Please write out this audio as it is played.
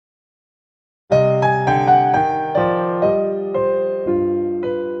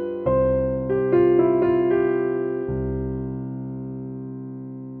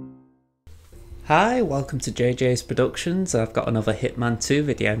Hi, welcome to JJ's Productions. I've got another Hitman 2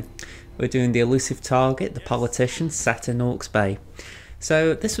 video. We're doing the Elusive Target, the politician, set in Hawke's Bay.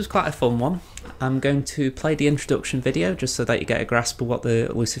 So this was quite a fun one. I'm going to play the introduction video just so that you get a grasp of what the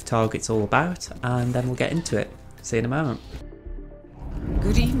Elusive Target's all about, and then we'll get into it. See you in a moment.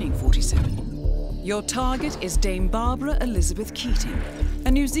 Good evening, 47. Your target is Dame Barbara Elizabeth Keating, a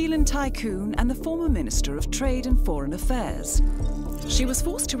New Zealand tycoon and the former Minister of Trade and Foreign Affairs. She was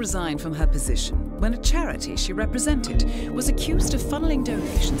forced to resign from her position when a charity she represented was accused of funneling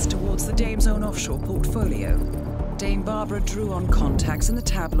donations towards the Dame's own offshore portfolio. Dame Barbara drew on contacts in the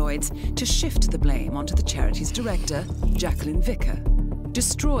tabloids to shift the blame onto the charity's director, Jacqueline Vicker,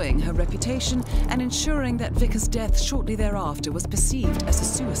 destroying her reputation and ensuring that Vicker's death shortly thereafter was perceived as a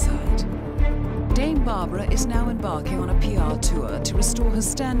suicide. Dame Barbara is now embarking on a PR tour to restore her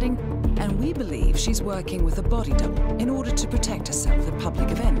standing, and we believe she's working with a body double in order to protect herself at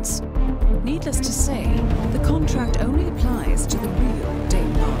public events. Needless to say, the contract only applies to the real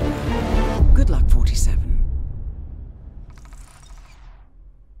Dame Barbara. Good luck, 47.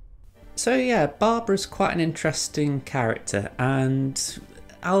 So yeah, Barbara's quite an interesting character, and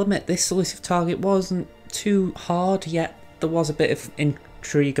I'll admit this Elusive Target wasn't too hard, yet there was a bit of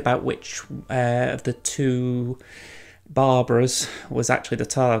intrigue about which of the two Barbaras was actually the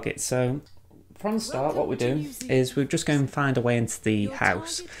target. So from the start, what we do is we're just going to find a way into the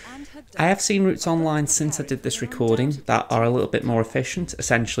house. I have seen routes online since I did this recording that are a little bit more efficient,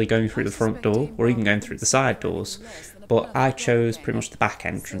 essentially going through the front door or even going through the side doors, but I chose pretty much the back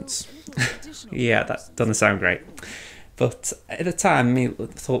entrance. Yeah, that doesn't sound great. But at the time, the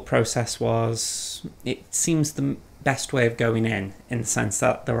thought process was, it seems the best way of going in the sense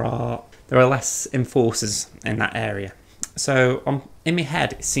that there are less enforcers in that area. So in my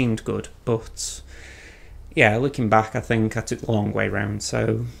head it seemed good, but yeah, looking back I think I took the long way round.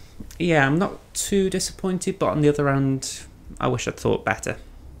 So yeah, I'm not too disappointed, but on the other hand I wish I'd thought better.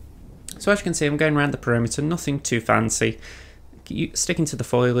 So as you can see, I'm going around the perimeter, nothing too fancy, sticking to the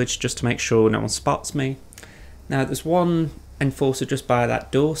foliage just to make sure no one spots me. Now there's one enforcer just by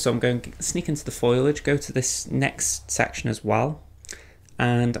that door, so I'm going to sneak into the foliage, go to this next section as well,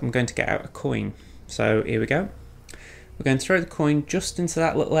 and I'm going to get out a coin. So here we go. We're going to throw the coin just into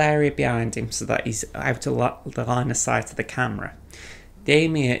that little area behind him so that he's out of the line of sight of the camera. The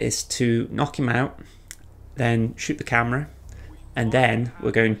aim here is to knock him out, then shoot the camera, and then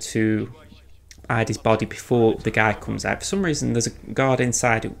we're going to hide his body before the guy comes out. For some reason there's a guard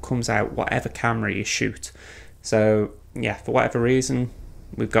inside who comes out whatever camera you shoot. So yeah, for whatever reason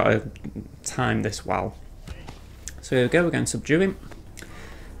we've got to time this well. So here we go, we're going to subdue him.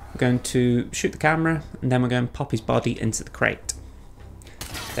 We're going to shoot the camera, and then we're going to pop his body into the crate.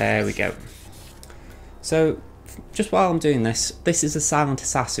 There we go. So just while I'm doing this, this is a silent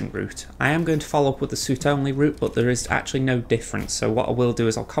assassin route. I am going to follow up with the suit only route, but there is actually no difference. So what I will do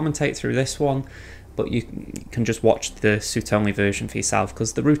is I'll commentate through this one, but you can just watch the suit only version for yourself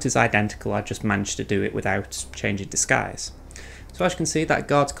because the route is identical. I just managed to do it without changing disguise. So as you can see, that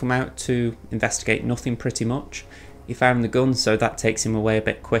guard's come out to investigate nothing pretty much. He found the gun, so that takes him away a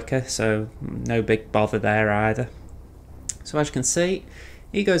bit quicker, so no big bother there either. So as you can see,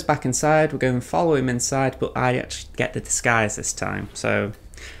 he goes back inside. We're going to follow him inside, but I actually get the disguise this time. So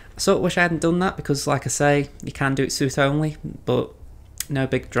I sort of wish I hadn't done that because, like I say, you can do it suit only, but no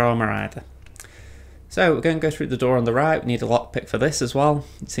big drama either. So we're going to go through the door on the right. We need a lockpick for this as well.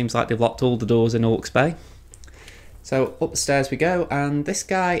 It seems like they've locked all the doors in Hawke's Bay. So up the stairs we go, and this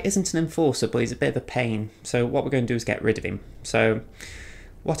guy isn't an enforcer, but he's a bit of a pain. So what we're going to do is get rid of him. So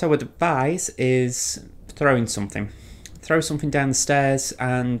what I would advise is throwing something. Throw something down the stairs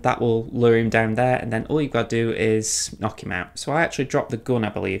and that will lure him down there, and then all you've got to do is knock him out. So I actually dropped the gun, I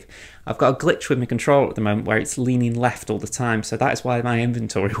believe. I've got a glitch with my controller at the moment where it's leaning left all the time, so that is why my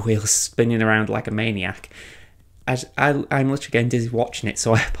inventory wheel is spinning around like a maniac. I'm literally getting dizzy watching it,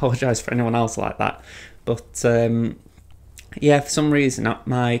 so I apologise for anyone else like that. But yeah, for some reason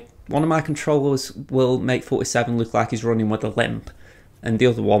one of my controllers will make 47 look like he's running with a limp, and the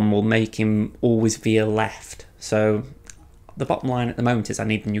other one will make him always veer left. So the bottom line at the moment is I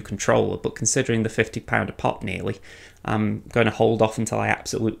need a new controller, but considering the £50 a pop nearly, I'm going to hold off until I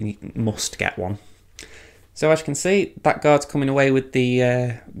absolutely must get one. So as you can see, that guard's coming away with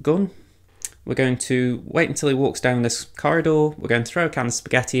the gun. We're going to wait until he walks down this corridor. We're going to throw a can of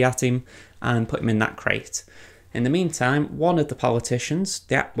spaghetti at him and put him in that crate. In the meantime, one of the politicians,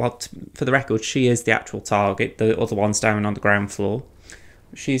 well, for the record, she is the actual target, the other one's down on the ground floor.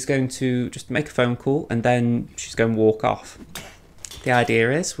 She's going to just make a phone call and then she's going to walk off. The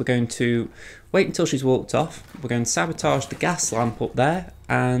idea is we're going to wait until she's walked off, we're going to sabotage the gas lamp up there,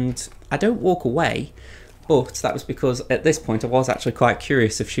 and I don't walk away, but that was because at this point I was actually quite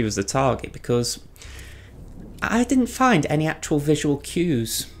curious if she was the target, because I didn't find any actual visual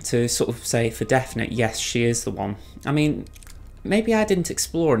cues to sort of say for definite, yes, she is the one. I mean, maybe I didn't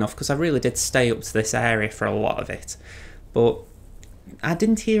explore enough, because I really did stay up to this area for a lot of it, but I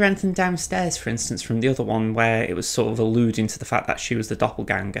didn't hear anything downstairs, for instance, from the other one where it was sort of alluding to the fact that she was the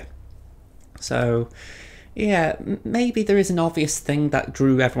doppelganger. So yeah, maybe there is an obvious thing that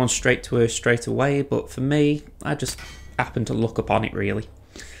drew everyone straight to her straight away, but for me, I just happened to look upon it really.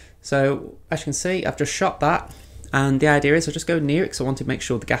 So as you can see, I've just shot that, and the idea is I'll just go near it because I wanted to make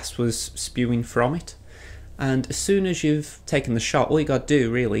sure the gas was spewing from it. And as soon as you've taken the shot, all you got to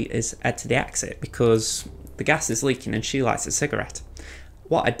do really is head to the exit, because the gas is leaking and she lights a cigarette.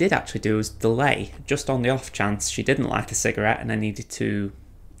 What I did actually do was delay, just on the off chance she didn't light a cigarette and I needed to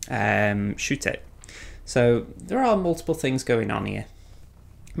shoot it. So there are multiple things going on here.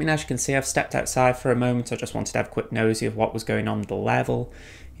 I mean, as you can see, I've stepped outside for a moment. I just wanted to have a quick nosy of what was going on at the level.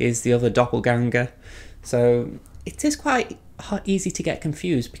 Here's the other doppelganger. So it is quite easy to get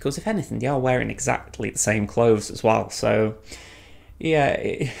confused, because if anything, they are wearing exactly the same clothes as well. So yeah,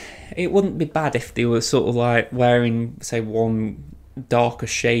 it wouldn't be bad if they were sort of like wearing, say, one darker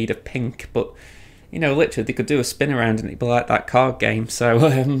shade of pink, but you know, literally they could do a spin around and it'd be like that card game.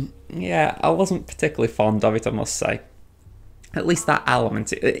 So yeah, I wasn't particularly fond of it, I must say. At least that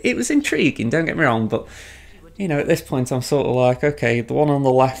element, it was intriguing, don't get me wrong, but you know, at this point I'm sort of like, okay, the one on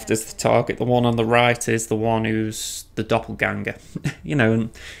the left is the target, the one on the right is the one who's the doppelganger. You know,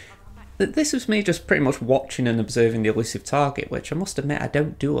 and this was me just pretty much watching and observing the elusive target, which I must admit I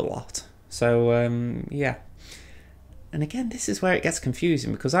don't do a lot. So yeah. And again, this is where it gets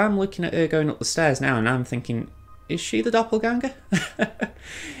confusing, because I'm looking at her going up the stairs now and I'm thinking, is she the doppelganger?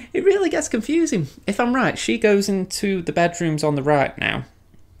 It really gets confusing. If I'm right, she goes into the bedrooms on the right now.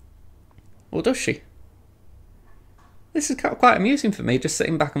 Or does she? This is quite amusing for me, just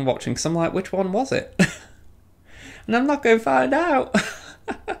sitting back and watching, because I'm like, which one was it? And I'm not going to find out.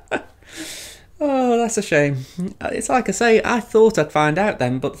 Oh, that's a shame. It's like I say, I thought I'd find out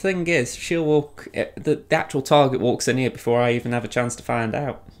then, but the thing is, she'll walk, the actual target walks in here before I even have a chance to find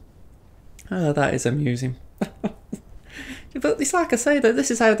out. Oh, that is amusing. But it's like I say, though,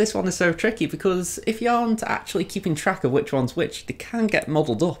 this is how this one is so tricky, because if you aren't actually keeping track of which one's which, they can get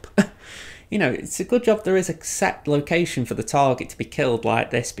muddled up. You know, it's a good job there is a set location for the target to be killed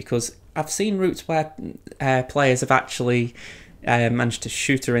like this, because I've seen routes where players have actually managed to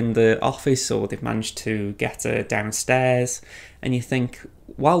shoot her in the office, or they've managed to get her downstairs, and you think,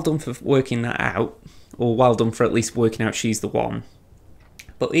 well done for working that out, or well done for at least working out she's the one.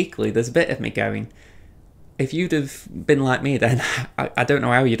 But equally, there's a bit of me going, if you'd have been like me then, I don't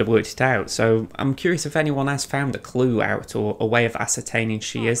know how you'd have worked it out. So I'm curious if anyone has found a clue out, or a way of ascertaining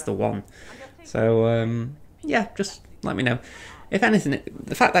she is the one. So yeah, just let me know. If anything,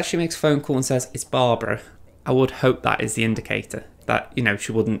 the fact that she makes a phone call and says it's Barbara, I would hope that is the indicator that, you know,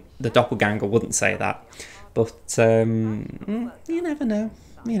 she wouldn't, the doppelganger wouldn't say that. But you never know.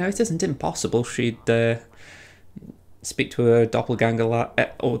 You know, it isn't impossible she'd speak to her doppelganger,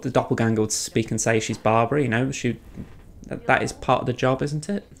 or the doppelganger would speak and say she's Barbara. You know, that is part of the job, isn't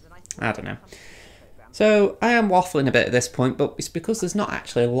it? I don't know. So I am waffling a bit at this point, but it's because there's not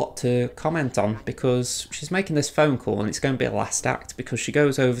actually a lot to comment on, because she's making this phone call and it's going to be a last act, because she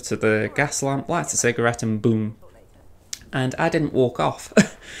goes over to the gas lamp, lights a cigarette, and boom. And I didn't walk off.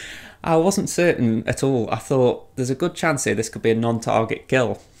 I wasn't certain at all. I thought there's a good chance here this could be a non-target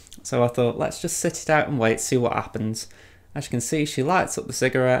kill. So I thought, let's just sit it out and wait, see what happens. As you can see, she lights up the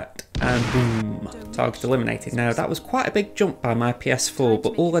cigarette and boom, target eliminated. Now that was quite a big jump by my PS4,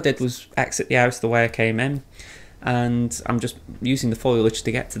 but all I did was exit the house the way I came in, and I'm just using the foliage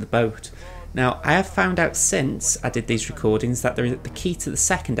to get to the boat. Now I have found out since I did these recordings that the key to the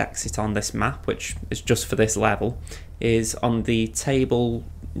second exit on this map, which is just for this level, is on the table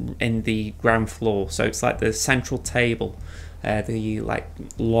in the ground floor. So it's like the central table. The like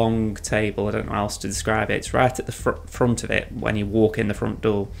long table, I don't know how else to describe it. It's right at the front of it when you walk in the front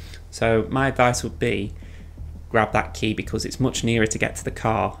door. So my advice would be grab that key, because it's much nearer to get to the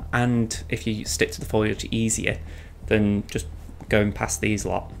car, and if you stick to the foliage, easier than just going past these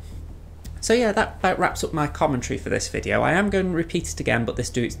lot. So yeah, that wraps up my commentary for this video. I am going to repeat it again, but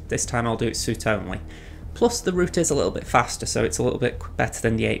this time I'll do it suit only. Plus the route is a little bit faster, so it's a little bit better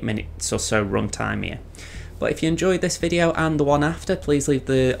than the 8 minutes or so runtime here. But if you enjoyed this video and the one after, please leave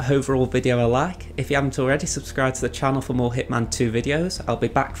the overall video a like. If you haven't already, subscribe to the channel for more Hitman 2 videos. I'll be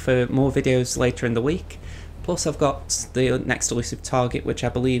back for more videos later in the week. Plus I've got the next elusive target, which I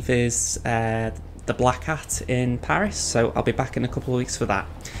believe is the Black Hat in Paris, so I'll be back in a couple of weeks for that.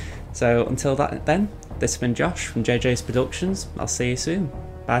 So until then, this has been Josh from JJ's Productions. I'll see you soon.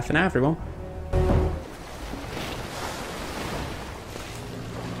 Bye for now, everyone.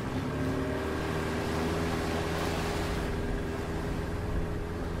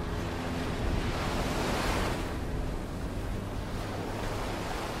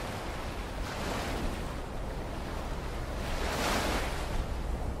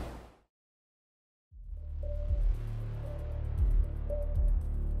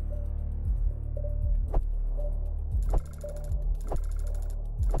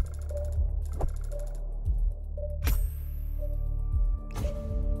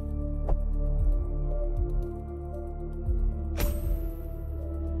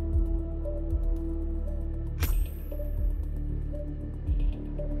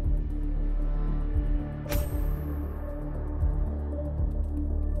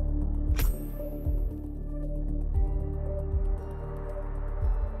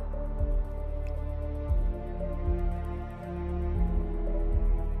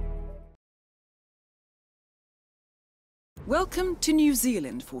 Welcome to New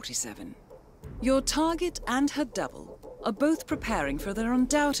Zealand, 47. Your target and her double are both preparing for their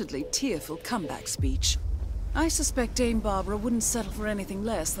undoubtedly tearful comeback speech. I suspect Dame Barbara wouldn't settle for anything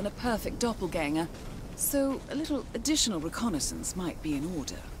less than a perfect doppelganger, so a little additional reconnaissance might be in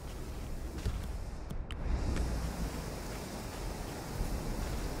order.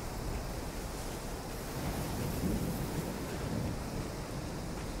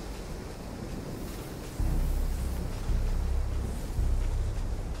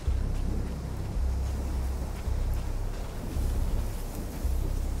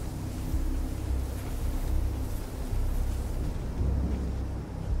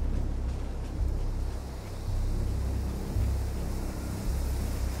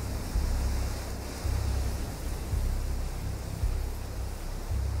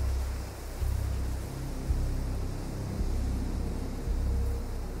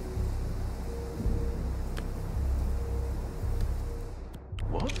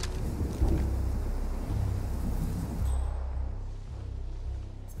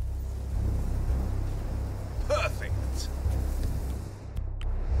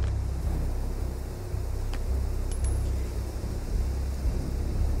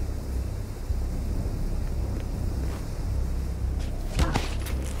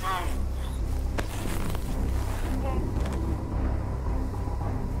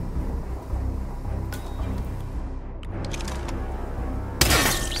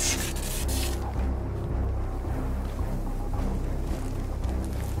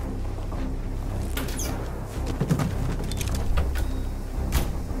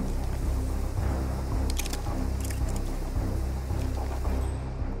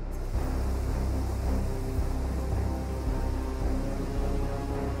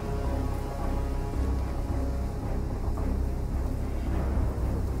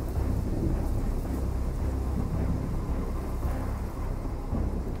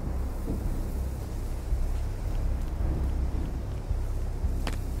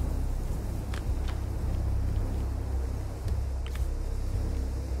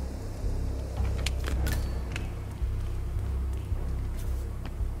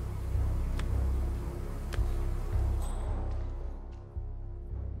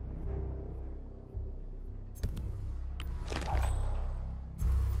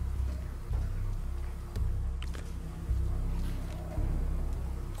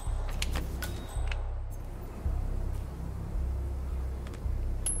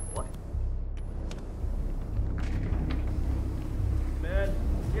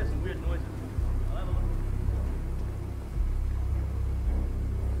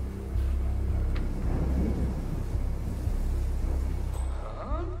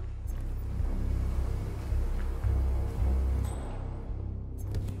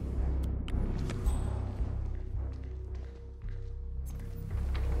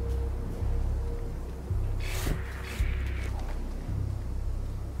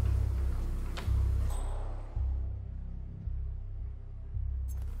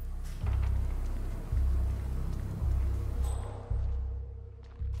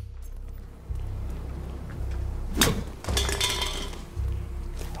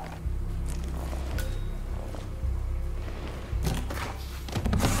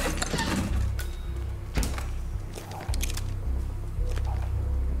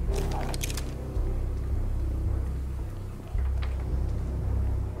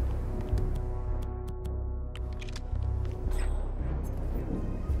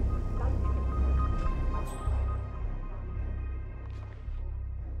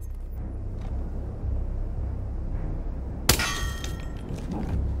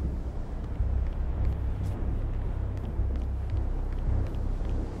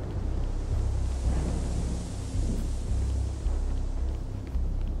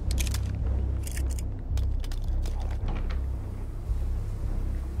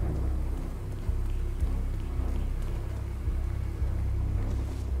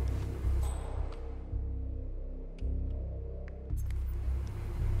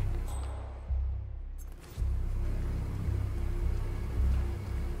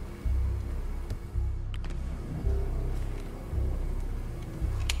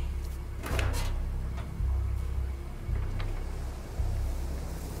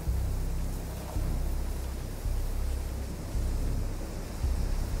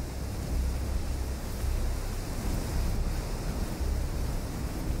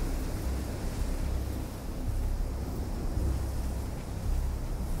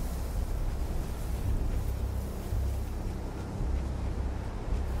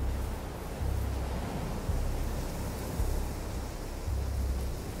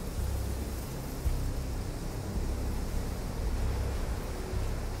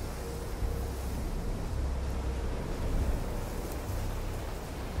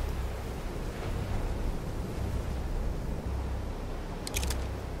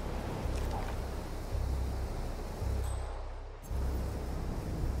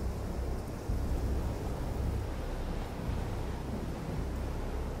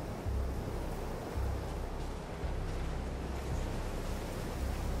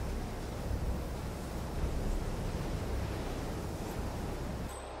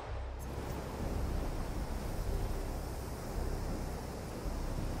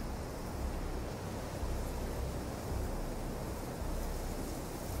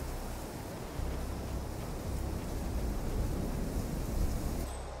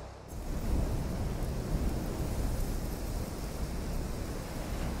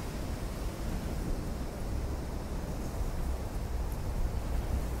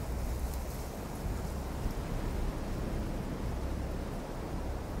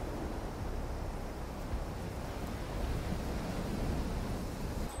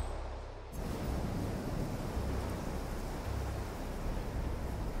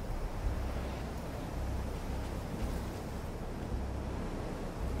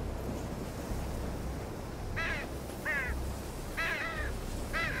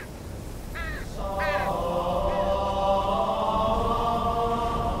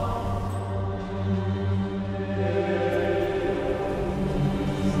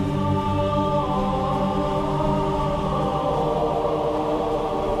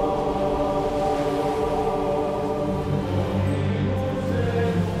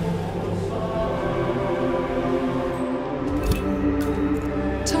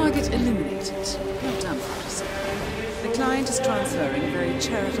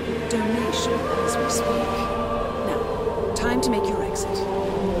 charitable donation as we speak. Now, time to make your